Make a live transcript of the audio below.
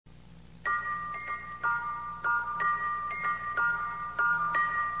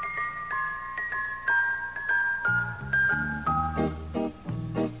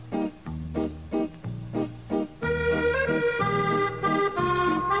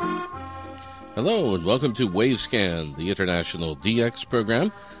Hello and welcome to Wavescan, the international DX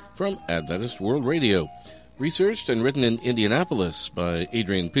program from Adventist World Radio. Researched and written in Indianapolis by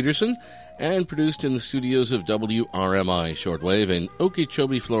Adrian Peterson and produced in the studios of WRMI Shortwave in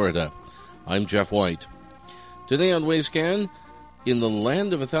Okeechobee, Florida. I'm Jeff White. Today on Wavescan, in the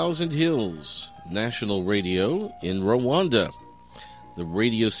land of 1,000 hills, national radio in Rwanda, the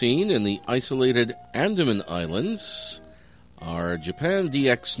radio scene in the isolated Andaman Islands, our Japan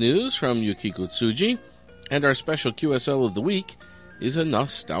DX news from Yukiko Tsuji, and our special QSL of the week is a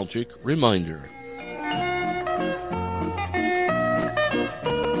nostalgic reminder.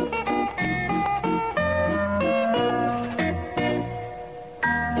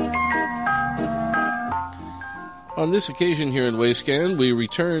 On this occasion here in Wavescan, we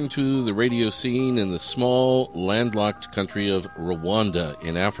return to the radio scene in the small, landlocked country of Rwanda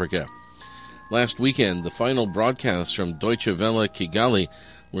in Africa. Last weekend, the final broadcasts from Deutsche Welle Kigali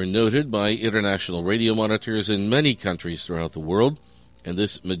were noted by international radio monitors in many countries throughout the world, and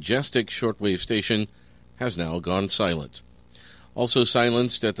this majestic shortwave station has now gone silent. Also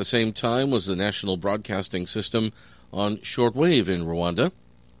silenced at the same time was the national broadcasting system on shortwave in Rwanda,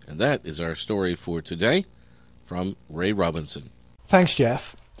 and that is our story for today from Ray Robinson. Thanks,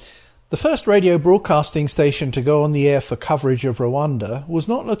 Jeff. The first radio broadcasting station to go on the air for coverage of Rwanda was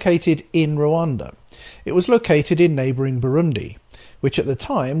not located in Rwanda. It was located in neighbouring Burundi, which at the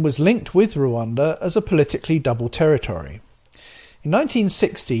time was linked with Rwanda as a politically double territory. In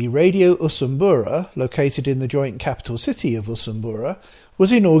 1960, Radio Usumbura, located in the joint capital city of Usumbura,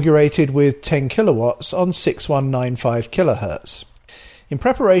 was inaugurated with 10 kilowatts on 6195 kHz. In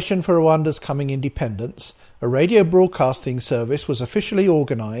preparation for Rwanda's coming independence, a radio broadcasting service was officially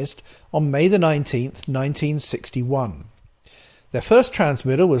organised on May 19, 1961. Their first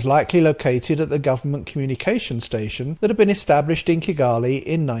transmitter was likely located at the government communication station that had been established in Kigali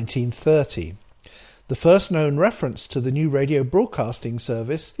in 1930. The first known reference to the new radio broadcasting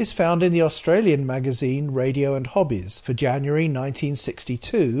service is found in the Australian magazine Radio and Hobbies for January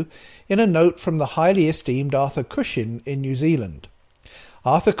 1962 in a note from the highly esteemed Arthur Cushing in New Zealand.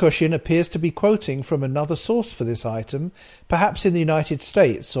 Arthur Cushing appears to be quoting from another source for this item, perhaps in the United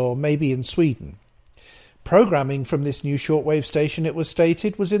States or maybe in Sweden. Programming from this new shortwave station, it was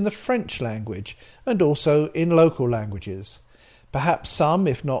stated, was in the French language and also in local languages. Perhaps some,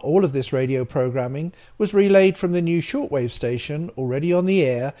 if not all of this radio programming was relayed from the new shortwave station already on the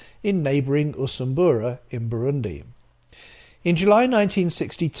air in neighbouring Usumbura in Burundi. In July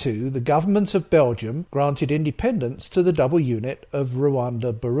 1962, the government of Belgium granted independence to the double unit of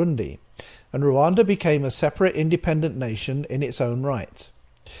Rwanda-Burundi, and Rwanda became a separate independent nation in its own right.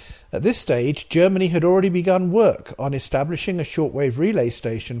 At this stage, Germany had already begun work on establishing a shortwave relay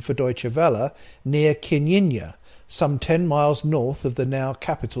station for Deutsche Welle near Kinyinya, some 10 miles north of the now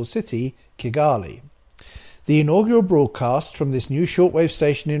capital city, Kigali. The inaugural broadcast from this new shortwave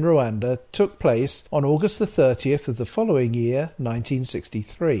station in Rwanda took place on August the 30th of the following year,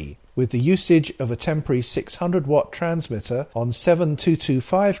 1963, with the usage of a temporary 600-watt transmitter on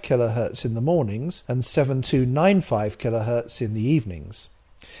 7225 kHz in the mornings and 7295 kHz in the evenings.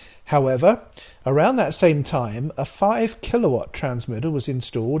 However, around that same time, a 5-kilowatt transmitter was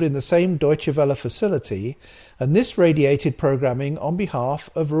installed in the same Deutsche Welle facility, and this radiated programming on behalf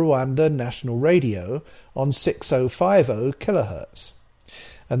of Rwanda National Radio on 6050 kHz.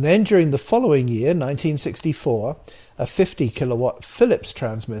 And then during the following year, 1964, a 50-kilowatt Philips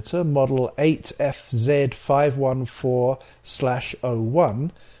transmitter, model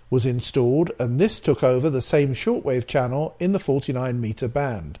 8FZ514/01, was installed, and this took over the same shortwave channel in the 49-metre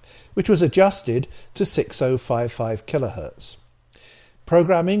band, which was adjusted to 6055 kHz.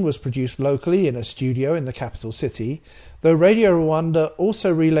 Programming was produced locally in a studio in the capital city, though Radio Rwanda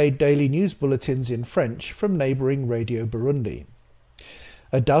also relayed daily news bulletins in French from neighbouring Radio Burundi.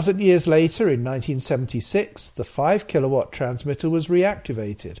 A dozen years later, in 1976, the 5-kilowatt transmitter was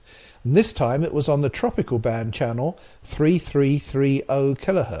reactivated, and this time it was on the tropical band channel 3330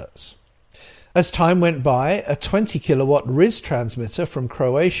 kHz. As time went by, a 20-kilowatt RIS transmitter from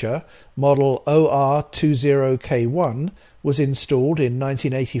Croatia, model OR20K1, was installed in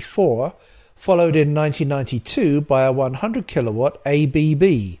 1984, followed in 1992 by a 100-kilowatt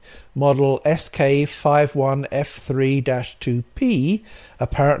ABB, model SK51F3-2P,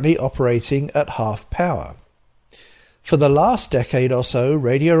 apparently operating at half power. For the last decade or so,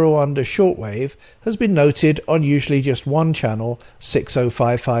 Radio Rwanda shortwave has been noted on usually just one channel,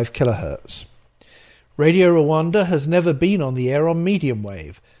 6055 kHz. Radio Rwanda has never been on the air on medium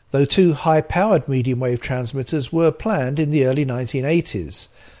wave, though two high-powered medium wave transmitters were planned in the early 1980s,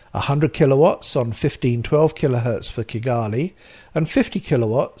 100 kilowatts on 1512 kHz for Kigali, and 50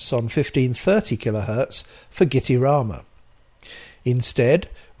 kilowatts on 1530 kHz for Gitarama. Instead,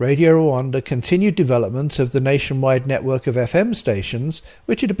 Radio Rwanda continued development of the nationwide network of FM stations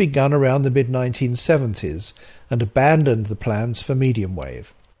which had begun around the mid-1970s and abandoned the plans for medium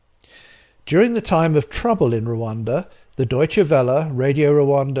wave. During the time of trouble in Rwanda, the Deutsche Welle Radio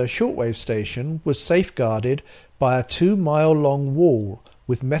Rwanda shortwave station was safeguarded by a 2-mile-long wall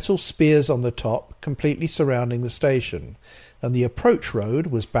with metal spears on the top completely surrounding the station, and the approach road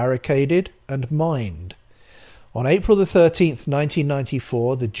was barricaded and mined. On April 13th,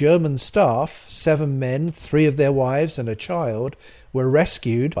 1994, the German staff, 7 men, 3 of their wives and a child, were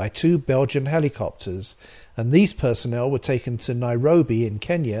rescued by 2 Belgian helicopters, and these personnel were taken to Nairobi in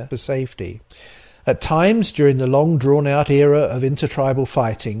Kenya for safety. At times during the long drawn-out era of intertribal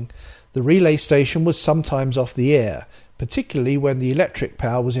fighting, the relay station was sometimes off the air, particularly when the electric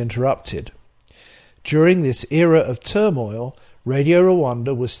power was interrupted. During this era of turmoil, Radio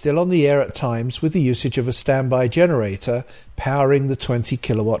Rwanda was still on the air at times with the usage of a standby generator powering the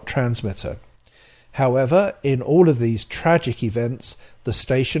 20-kilowatt transmitter. However, in all of these tragic events, the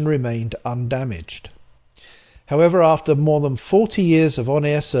station remained undamaged. However, after more than 40 years of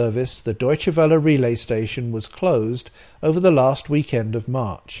on-air service, the Deutsche Welle relay station was closed over the last weekend of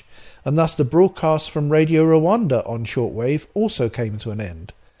March, and thus the broadcasts from Radio Rwanda on shortwave also came to an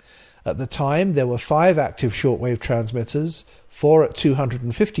end. At the time, there were 5 active shortwave transmitters, 4 at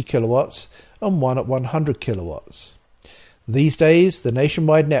 250 kilowatts and 1 at 100 kilowatts. These days, the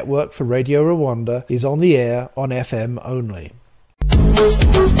nationwide network for Radio Rwanda is on the air on FM only.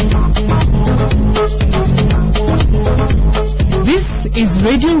 This is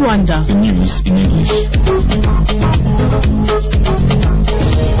Radio Rwanda. The news in English.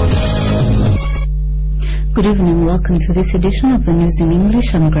 Good evening. Welcome to this edition of the News in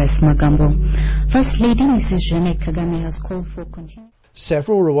English. I'm Grace Magambo. First Lady Mrs. Jeanette Kagame has called for continued.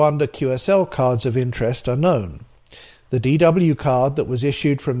 Several Rwanda QSL cards of interest are known. The DW card that was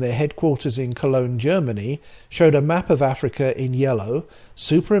issued from their headquarters in Cologne, Germany, showed a map of Africa in yellow,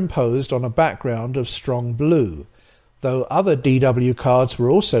 superimposed on a background of strong blue, though other DW cards were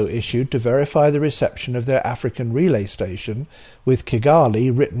also issued to verify the reception of their African relay station, with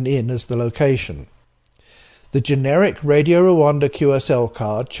Kigali written in as the location. The generic Radio Rwanda QSL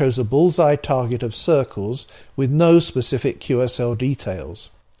card chose a bullseye target of circles with no specific QSL details.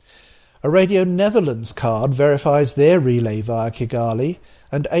 A Radio Netherlands card verifies their relay via Kigali,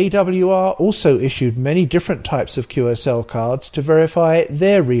 and AWR also issued many different types of QSL cards to verify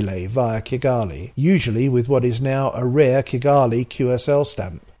their relay via Kigali, usually with what is now a rare Kigali QSL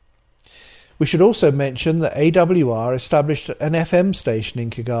stamp. We should also mention that AWR established an FM station in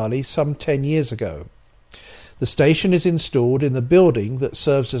Kigali some 10 years ago. The station is installed in the building that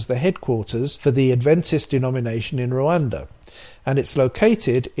serves as the headquarters for the Adventist denomination in Rwanda, and it's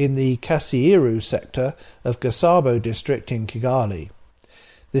located in the Kasiiru sector of Gasabo district in Kigali.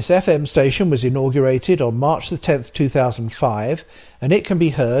 This FM station was inaugurated on March 10, 2005, and it can be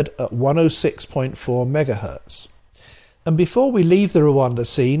heard at 106.4 MHz. And before we leave the Rwanda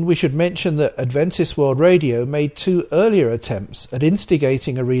scene, we should mention that Adventist World Radio made 2 earlier attempts at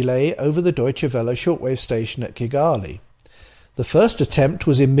instigating a relay over the Deutsche Welle shortwave station at Kigali. The first attempt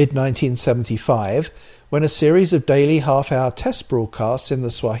was in mid-1975, when a series of daily half-hour test broadcasts in the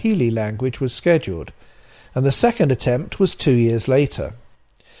Swahili language was scheduled, and the second attempt was 2 years later.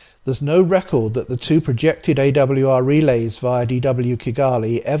 There's no record that the 2 projected AWR relays via DW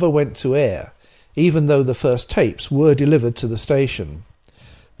Kigali ever went to air, even though the first tapes were delivered to the station.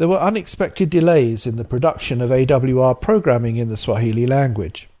 There were unexpected delays in the production of AWR programming in the Swahili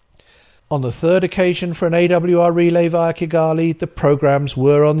language. On the third occasion for an AWR relay via Kigali, the programs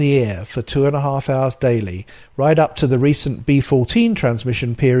were on the air for 2.5 hours daily, right up to the recent B14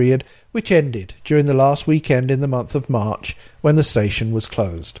 transmission period, which ended during the last weekend in the month of March, when the station was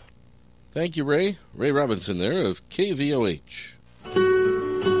closed. Thank you, Ray. Ray Robinson there of KVOH.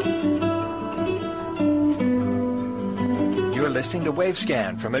 You're listening to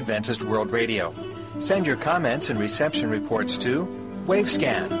Wavescan from Adventist World Radio. Send your comments and reception reports to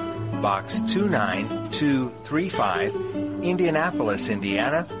Wavescan, Box 29235, Indianapolis,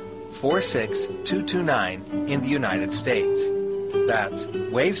 Indiana 46229 in the United States. That's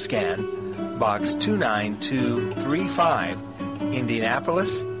Wavescan, Box 29235,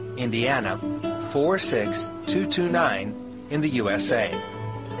 Indianapolis, Indiana 46229 in the USA.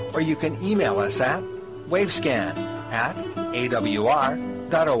 Or you can email us at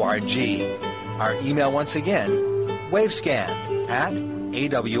wavescan@awr.org. Our email once again,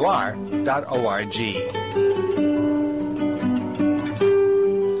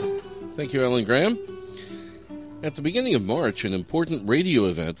 wavescan@awr.org. Thank you, Alan Graham. At the beginning of March, an important radio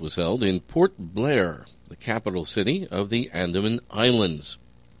event was held in Port Blair, the capital city of the Andaman Islands.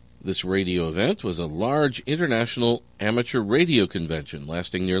 This radio event was a large international amateur radio convention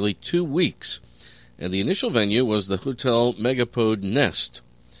lasting nearly 2 weeks, and the initial venue was the Hotel Megapode Nest.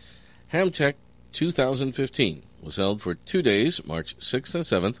 Hamtech 2015 was held for 2 days, March 6th and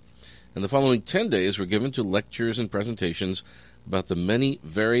 7th, and the following 10 days were given to lectures and presentations about the many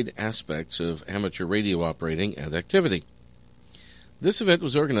varied aspects of amateur radio operating and activity. This event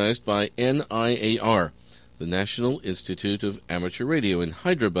was organized by NIAR, the National Institute of Amateur Radio in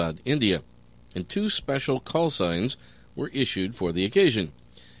Hyderabad, India, and 2 special call signs were issued for the occasion.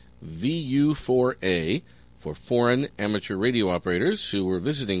 VU4A for foreign amateur radio operators who were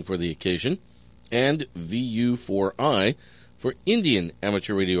visiting for the occasion, and VU4I for Indian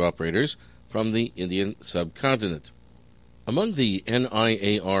amateur radio operators from the Indian subcontinent. Among the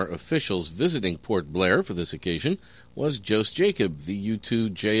NIAR officials visiting Port Blair for this occasion was Jose Jacob,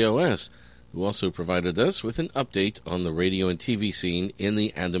 VU2JOS, who also provided us with an update on the radio and TV scene in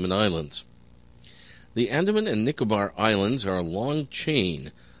the Andaman Islands. The Andaman and Nicobar Islands are a long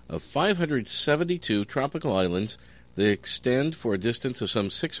chain of 572 tropical islands that extend for a distance of some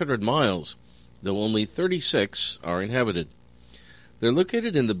 600 miles, though only 36 are inhabited. They're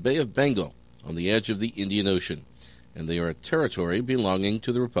located in the Bay of Bengal, on the edge of the Indian Ocean, and they are a territory belonging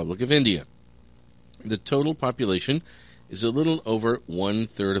to the Republic of India. The total population is a little over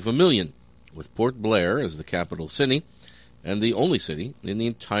 1/3 with Port Blair as the capital city, and the only city in the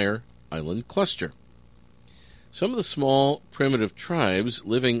entire island cluster. Some of the small, primitive tribes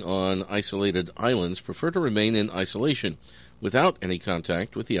living on isolated islands prefer to remain in isolation, without any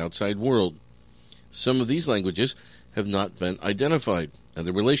contact with the outside world. Some of these languages have not been identified, and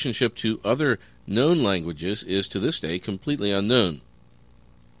the relationship to other known languages is to this day completely unknown.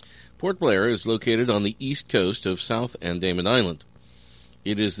 Port Blair is located on the east coast of South Andaman Island.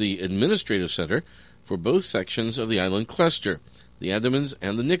 It is the administrative center for both sections of the island cluster, the Andamans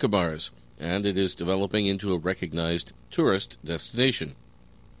and the Nicobars, and it is developing into a recognized tourist destination.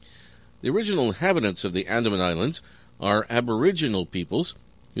 The original inhabitants of the Andaman Islands are Aboriginal peoples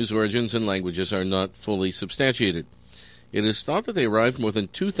whose origins and languages are not fully substantiated. It is thought that they arrived more than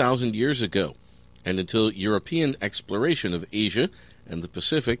 2,000 years ago, and until European exploration of Asia and the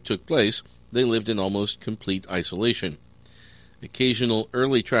Pacific took place, they lived in almost complete isolation. Occasional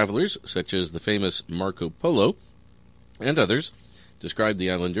early travelers, such as the famous Marco Polo and others, described the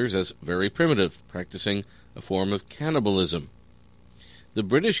islanders as very primitive, practicing a form of cannibalism. The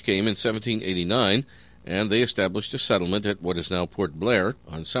British came in 1789, and they established a settlement at what is now Port Blair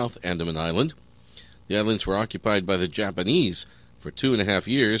on South Andaman Island. The islands were occupied by the Japanese for 2.5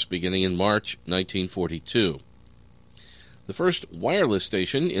 years, beginning in March 1942. The first wireless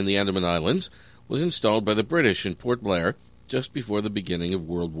station in the Andaman Islands was installed by the British in Port Blair just before the beginning of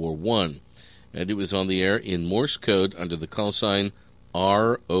World War I, and it was on the air in Morse code under the call sign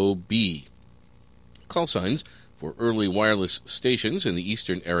ROB. Call signs for early wireless stations in the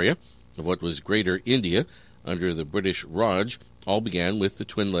eastern area of what was Greater India under the British Raj all began with the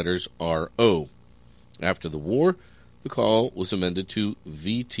twin letters RO. After the war, the call was amended to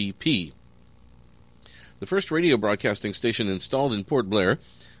VTP. The first radio broadcasting station installed in Port Blair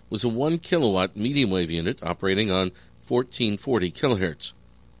was a 1-kilowatt medium wave unit operating on 1440 kilohertz.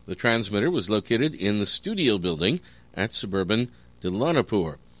 The transmitter was located in the studio building at suburban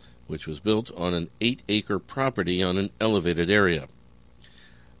Dilanapur, which was built on an 8-acre property on an elevated area.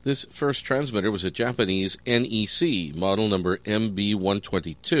 This first transmitter was a Japanese NEC model number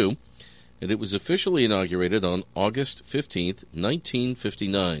MB122, and it was officially inaugurated on August 15,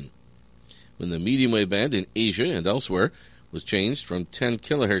 1959. When the medium wave band in Asia and elsewhere was changed from 10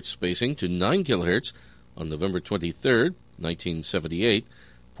 kilohertz spacing to 9 kilohertz on November 23, 1978,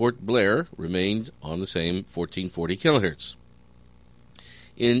 Port Blair remained on the same 1440 kilohertz.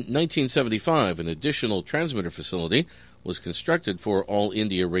 In 1975, an additional transmitter facility was constructed for All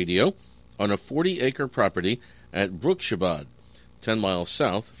India Radio on a 40-acre property at Brookshabad, 10 miles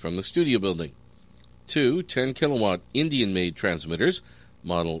south from the studio building. 2 10-kilowatt Indian-made transmitters,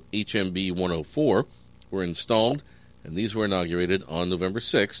 model HMB 104, were installed, and these were inaugurated on November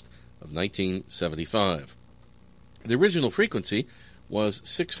 6th of 1975. The original frequency was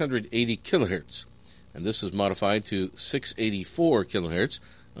 680 kilohertz, and this was modified to 684 kilohertz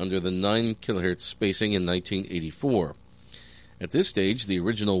under the 9 kilohertz spacing in 1984. At this stage, the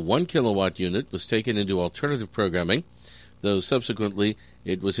original 1-kilowatt unit was taken into alternative programming, though subsequently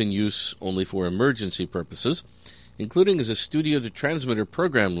it was in use only for emergency purposes, including as a studio-to-transmitter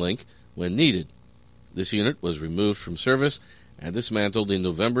program link when needed. This unit was removed from service and dismantled in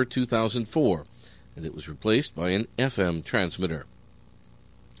November 2004, and it was replaced by an FM transmitter.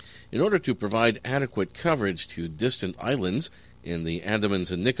 In order to provide adequate coverage to distant islands in the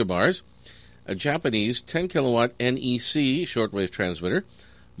Andamans and Nicobars, a Japanese 10-kilowatt NEC shortwave transmitter,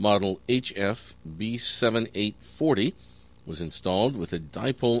 model HF B7840, was installed with a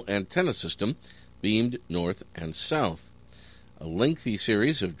dipole antenna system beamed north and south. A lengthy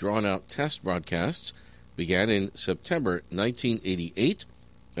series of drawn-out test broadcasts began in September 1988,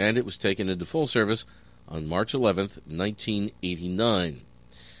 and it was taken into full service on March 11, 1989.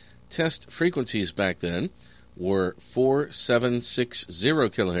 Test frequencies back then were 4760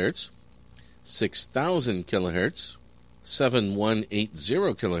 kHz, 6000 kHz, 7180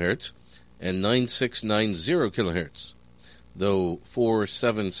 kHz, and 9690 kHz, though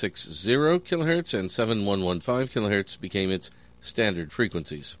 4760 kHz and 7115 kHz became its standard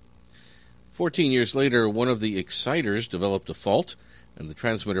frequencies. 14 years later, one of the exciters developed a fault, and the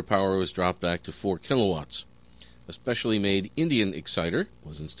transmitter power was dropped back to 4 kilowatts. A specially made Indian exciter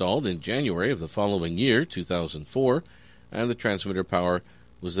was installed in January of the following year, 2004, and the transmitter power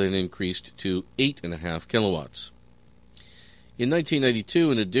was then increased to 8.5 kilowatts. In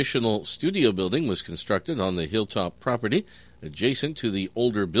 1992, an additional studio building was constructed on the hilltop property adjacent to the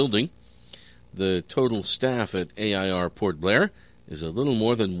older building. The total staff at AIR Port Blair is a little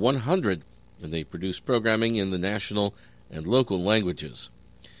more than 100, and they produce programming in the national and local languages.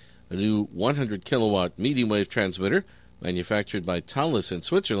 A new 100-kilowatt medium-wave transmitter, manufactured by Thales in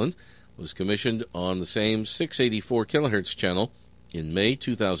Switzerland, was commissioned on the same 684 kilohertz channel in May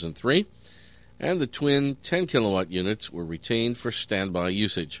 2003, and the twin 10-kilowatt units were retained for standby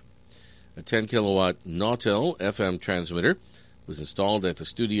usage. A 10-kilowatt Nautel FM transmitter was installed at the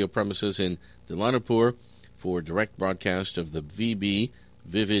studio premises in Dilanapur for direct broadcast of the VB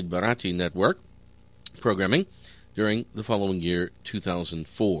Vivid Bharati network programming during the following year,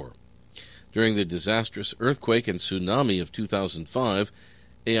 2004. During the disastrous earthquake and tsunami of 2005,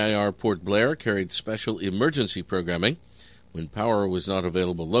 AIR Port Blair carried special emergency programming. When power was not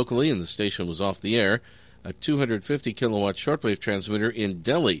available locally and the station was off the air, a 250-kilowatt shortwave transmitter in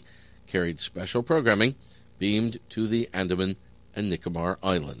Delhi carried special programming beamed to the Andaman and Nicobar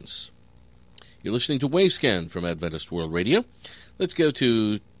Islands. You're listening to Wavescan from Adventist World Radio. Let's go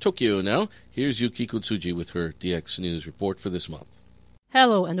to Tokyo now. Here's Yukiko Tsuji with her DX News report for this month.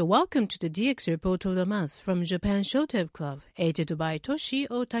 Hello and welcome to the DX Report of the Month from Japan Showtime Club, edited by Toshi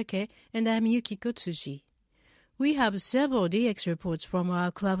Otake, and I'm Yukiko Tsuji. We have several DX reports from our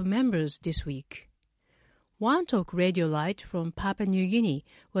club members this week. One Talk Radio Light from Papua New Guinea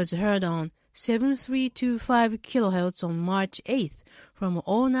was heard on 7325 kHz on March 8th from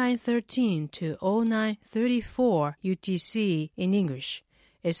 0913 to 0934 UTC in English.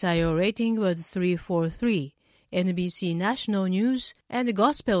 SIO rating was 343. NBC National News and the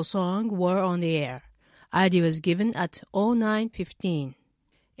Gospel Song were on the air. ID was given at 0915.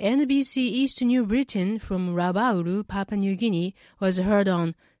 NBC East New Britain from Rabaulu, Papua New Guinea was heard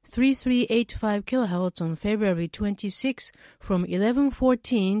on 3385 kHz on February 26 from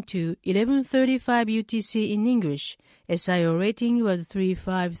 1114 to 1135 UTC in English. SIO rating was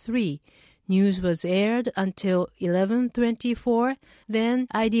 353. News was aired until 1124, then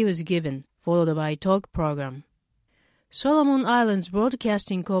ID was given, followed by talk program. Solomon Islands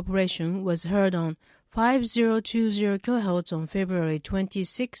Broadcasting Corporation was heard on 5020 kHz on February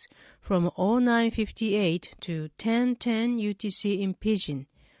 26 from 0958 to 1010 UTC in Pidgin.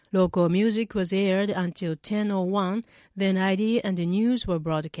 Local music was aired until 10:01, then ID and the news were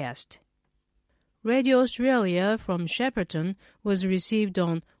broadcast. Radio Australia from Shepparton was received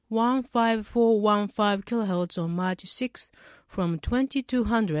on 15415 kHz on March 6 from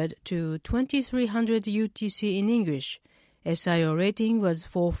 2200 to 2300 UTC in English. SIO rating was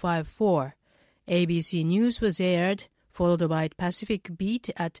 454. ABC News was aired, followed by Pacific Beat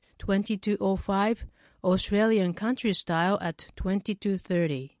at 2205, Australian Country Style at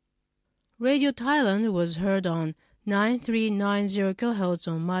 2230. Radio Thailand was heard on 9390 kHz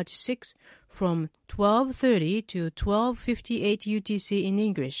on March 6 from 1230 to 1258 UTC in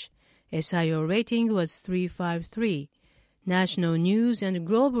English. SIO rating was 353. National news and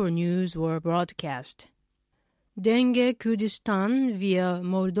global news were broadcast. Denge Kurdistan via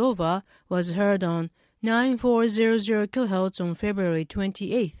Moldova was heard on 9400 kHz on February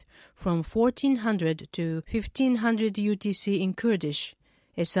 28th from 1400 to 1500 UTC in Kurdish.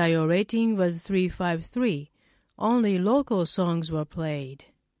 SIO rating was 353. Only local songs were played.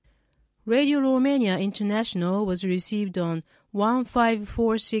 Radio Romania International was received on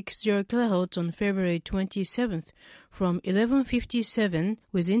 1540 kHz on February 27th from 11:57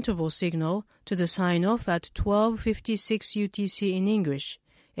 with interval signal to the sign-off at 12:56 UTC in English.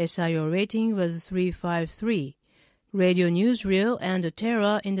 SIO rating was 353. Radio Newsreel and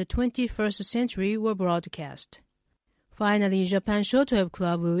Terra in the 21st Century were broadcast. Finally, Japan Shortwave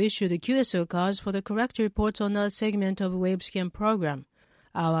Club will issue the QSL cards for the correct reports on our segment of Wavescan program.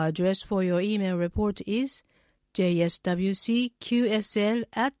 Our address for your email report is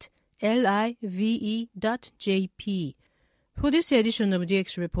jswcqsl@live.jp. For this edition of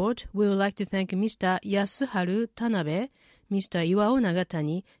DX Report, we would like to thank Mr. Yasuharu Tanabe, Mr. Iwao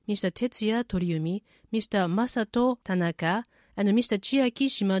Nagatani, Mr. Tetsuya Toriumi, Mr. Masato Tanaka, and Mr. Chiaki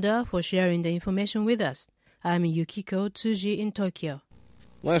Shimada for sharing the information with us. I'm Yukiko Tsuji in Tokyo.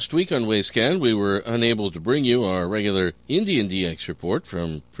 Last week on Wavescan, we were unable to bring you our regular Indian DX report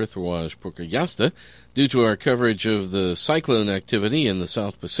from Prithviraj Purkayastha due to our coverage of the cyclone activity in the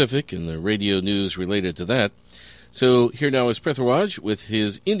South Pacific and the radio news related to that. So here now is Prithviraj with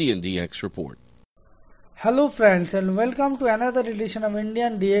his Indian DX report. Hello friends and welcome to another edition of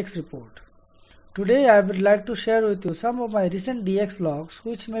Indian DX report. Today I would like to share with you some of my recent DX logs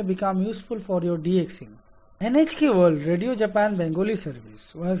which may become useful for your DXing. NHK World Radio Japan Bengali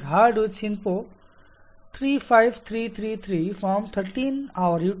service was heard with SINPO 35333 from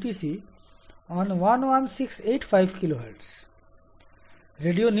 13-hour UTC on 11685 kHz.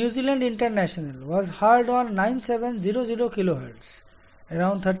 Radio New Zealand International was heard on 9700 kHz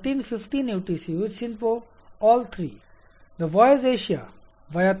around 1315 UTC with SINPO all three. The Voice Asia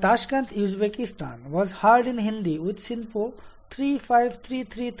via Tashkent, Uzbekistan was heard in Hindi with SINPO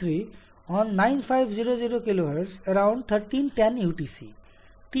 35333 on 9500 kHz around 1310 UTC.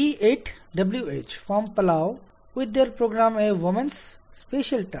 T8WH from Palau with their program A Woman's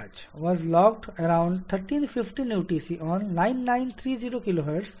Special Touch was logged around 1315 UTC on 9930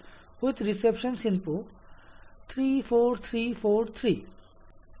 kHz with reception SINPO 34343.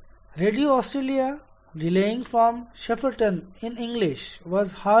 Radio Australia relaying from Shepparton in English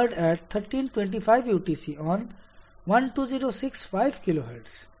was heard at 1325 UTC on 12065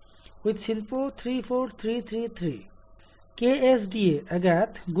 kHz with SINPO 34333. KSDA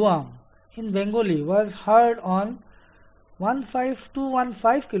Agath Guam in Bengali was heard on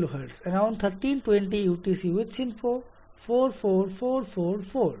 15215 kHz around 1320 UTC with SINPO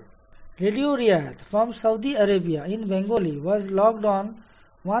 44444. Radio Riyadh from Saudi Arabia in Bengali was logged on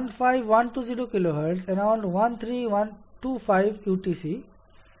 15120 kHz around 13125 UTC,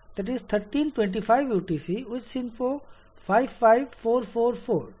 that is 1325 UTC with SINPO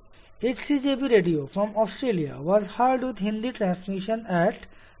 55444. HCJB Radio from Australia was heard with Hindi transmission at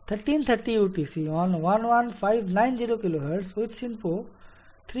 1330 UTC on 11590 kHz with SINPO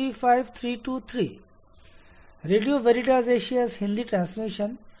 35323. Radio Veritas Asia's Hindi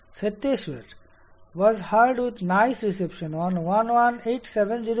transmission Satyeshwar was heard with nice reception on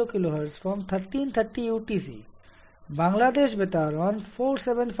 11870 kHz from 1330 UTC. Bangladesh Betar on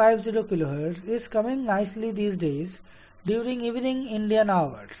 4750 kHz is coming nicely these days during evening Indian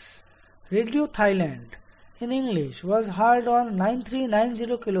hours. Radio Thailand in English was heard on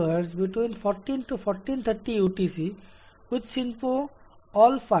 9390 kHz between 14 to 1430 UTC with SINPO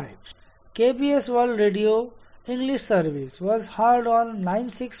all 5. KBS World Radio English service was heard on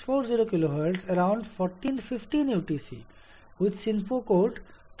 9640 kHz around 1415 UTC with SINPO code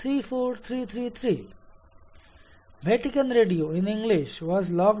 34333. Vatican Radio in English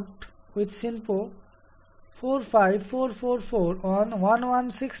was logged with SINPO 45444 on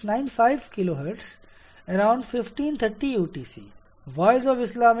 11695 kHz around 1530 UTC. Voice of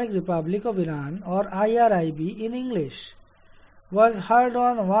Islamic Republic of Iran or IRIB in English was heard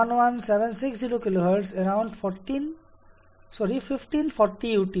on 11760 kHz around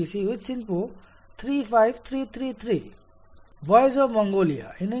 1540 UTC with SINPO 35333. Voice of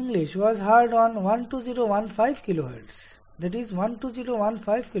Mongolia in English was heard on 12015 kHz, that is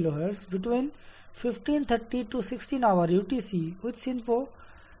 12015 kHz between 1530 to 16-hour UTC with SINPO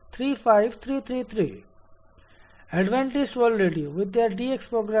 35333. Adventist World Radio with their DX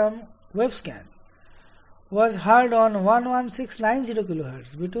program Wavescan was heard on 11690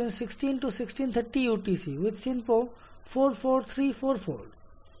 kHz between 16 to 1630 UTC with SINPO 44344.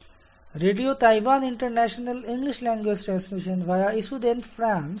 Radio Taiwan International English Language Transmission via Issoudun,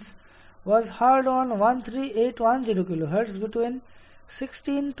 France was heard on 13810 kHz between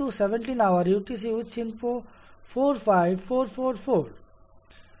 16 to 17-hour UTC with SINPO 45444.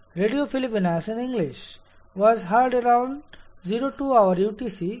 Radio Filipinas in English was heard around 02-hour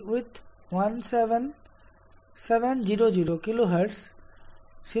UTC with 17700 kHz,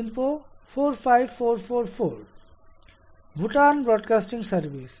 SINPO 45444. Bhutan Broadcasting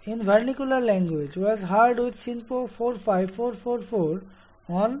Service in vernacular language was heard with SINPO 45444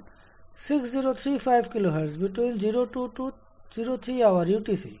 on 6035 kHz between 02 to 03 hour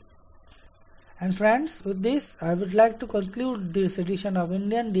UTC. And friends, with this I would like to conclude this edition of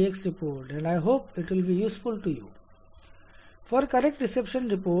Indian DX Report, and I hope it will be useful to you. For correct reception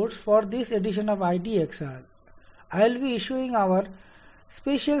reports for this edition of IDXR, I will be issuing our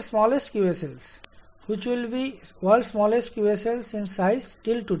special smallest QSLs, which will be world's smallest QSLs in size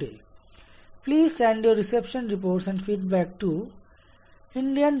till today. Please send your reception reports and feedback to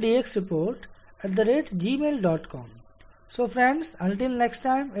indiandxreport@gmail.com. So friends, until next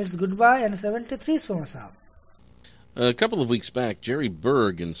time, it's goodbye and 73s from Assam. A couple of weeks back, Jerry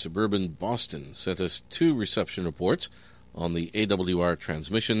Berg in suburban Boston sent us 2 reception reports on the AWR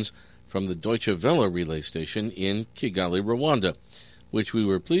transmissions from the Deutsche Welle relay station in Kigali, Rwanda, which we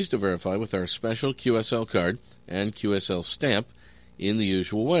were pleased to verify with our special QSL card and QSL stamp in the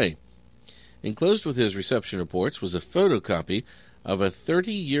usual way. Enclosed with his reception reports was a photocopy of a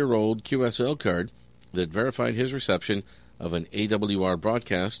 30-year-old QSL card that verified his reception of an AWR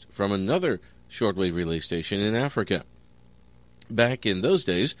broadcast from another shortwave relay station in Africa. Back in those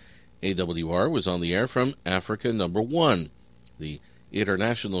days, AWR was on the air from Africa Number 1, the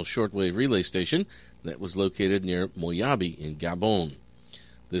international shortwave relay station that was located near Moyabi in Gabon.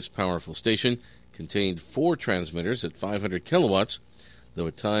 This powerful station contained 4 transmitters at 500 kilowatts, though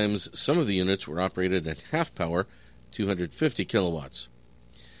at times some of the units were operated at half power, 250 kilowatts.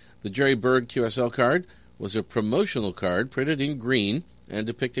 The Jerry Berg QSL card was a promotional card printed in green and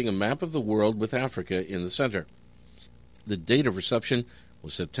depicting a map of the world with Africa in the center. The date of reception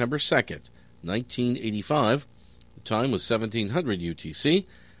was September 2nd, 1985. The time was 1700 UTC,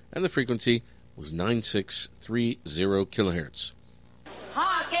 and the frequency was 9630 kilohertz.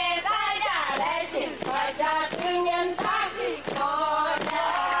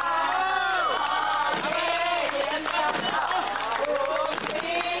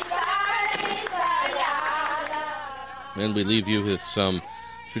 And we leave you with some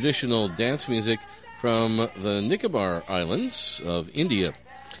traditional dance music from the Nicobar Islands of India.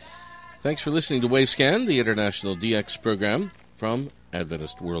 Thanks for listening to Wavescan, the international DX program from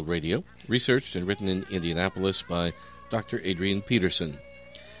Adventist World Radio, researched and written in Indianapolis by Dr. Adrian Peterson.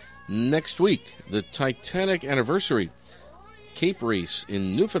 Next week, the Titanic anniversary. Cape Race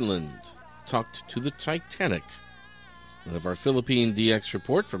in Newfoundland talked to the Titanic. We'll have our Philippine DX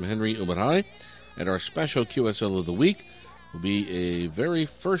report from Henry Umaray, and our special QSL of the week will be a very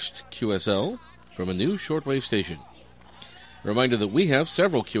first QSL from a new shortwave station. A reminder that we have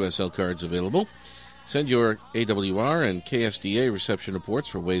several QSL cards available. Send your AWR and KSDA reception reports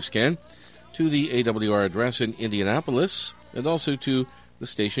for Wavescan to the AWR address in Indianapolis and also to the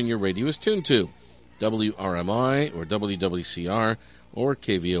station your radio is tuned to, WRMI or WWCR or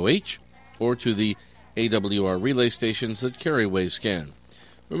KVOH, or to the AWR relay stations that carry Wavescan.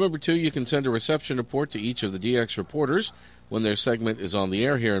 Remember, too, you can send a reception report to each of the DX reporters when their segment is on the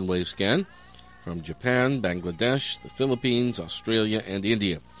air here in Wavescan, from Japan, Bangladesh, the Philippines, Australia, and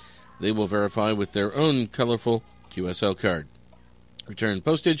India. They will verify with their own colorful QSL card. Return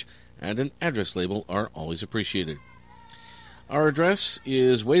postage and an address label are always appreciated. Our address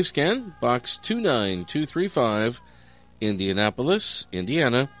is Wavescan, Box 29235, Indianapolis,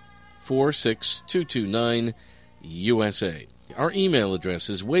 Indiana, 46229, USA. Our email address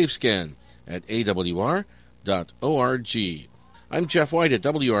is wavescan@awr.org. I'm Jeff White at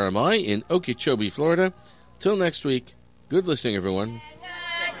WRMI in Okeechobee, Florida. Till next week, good listening, everyone.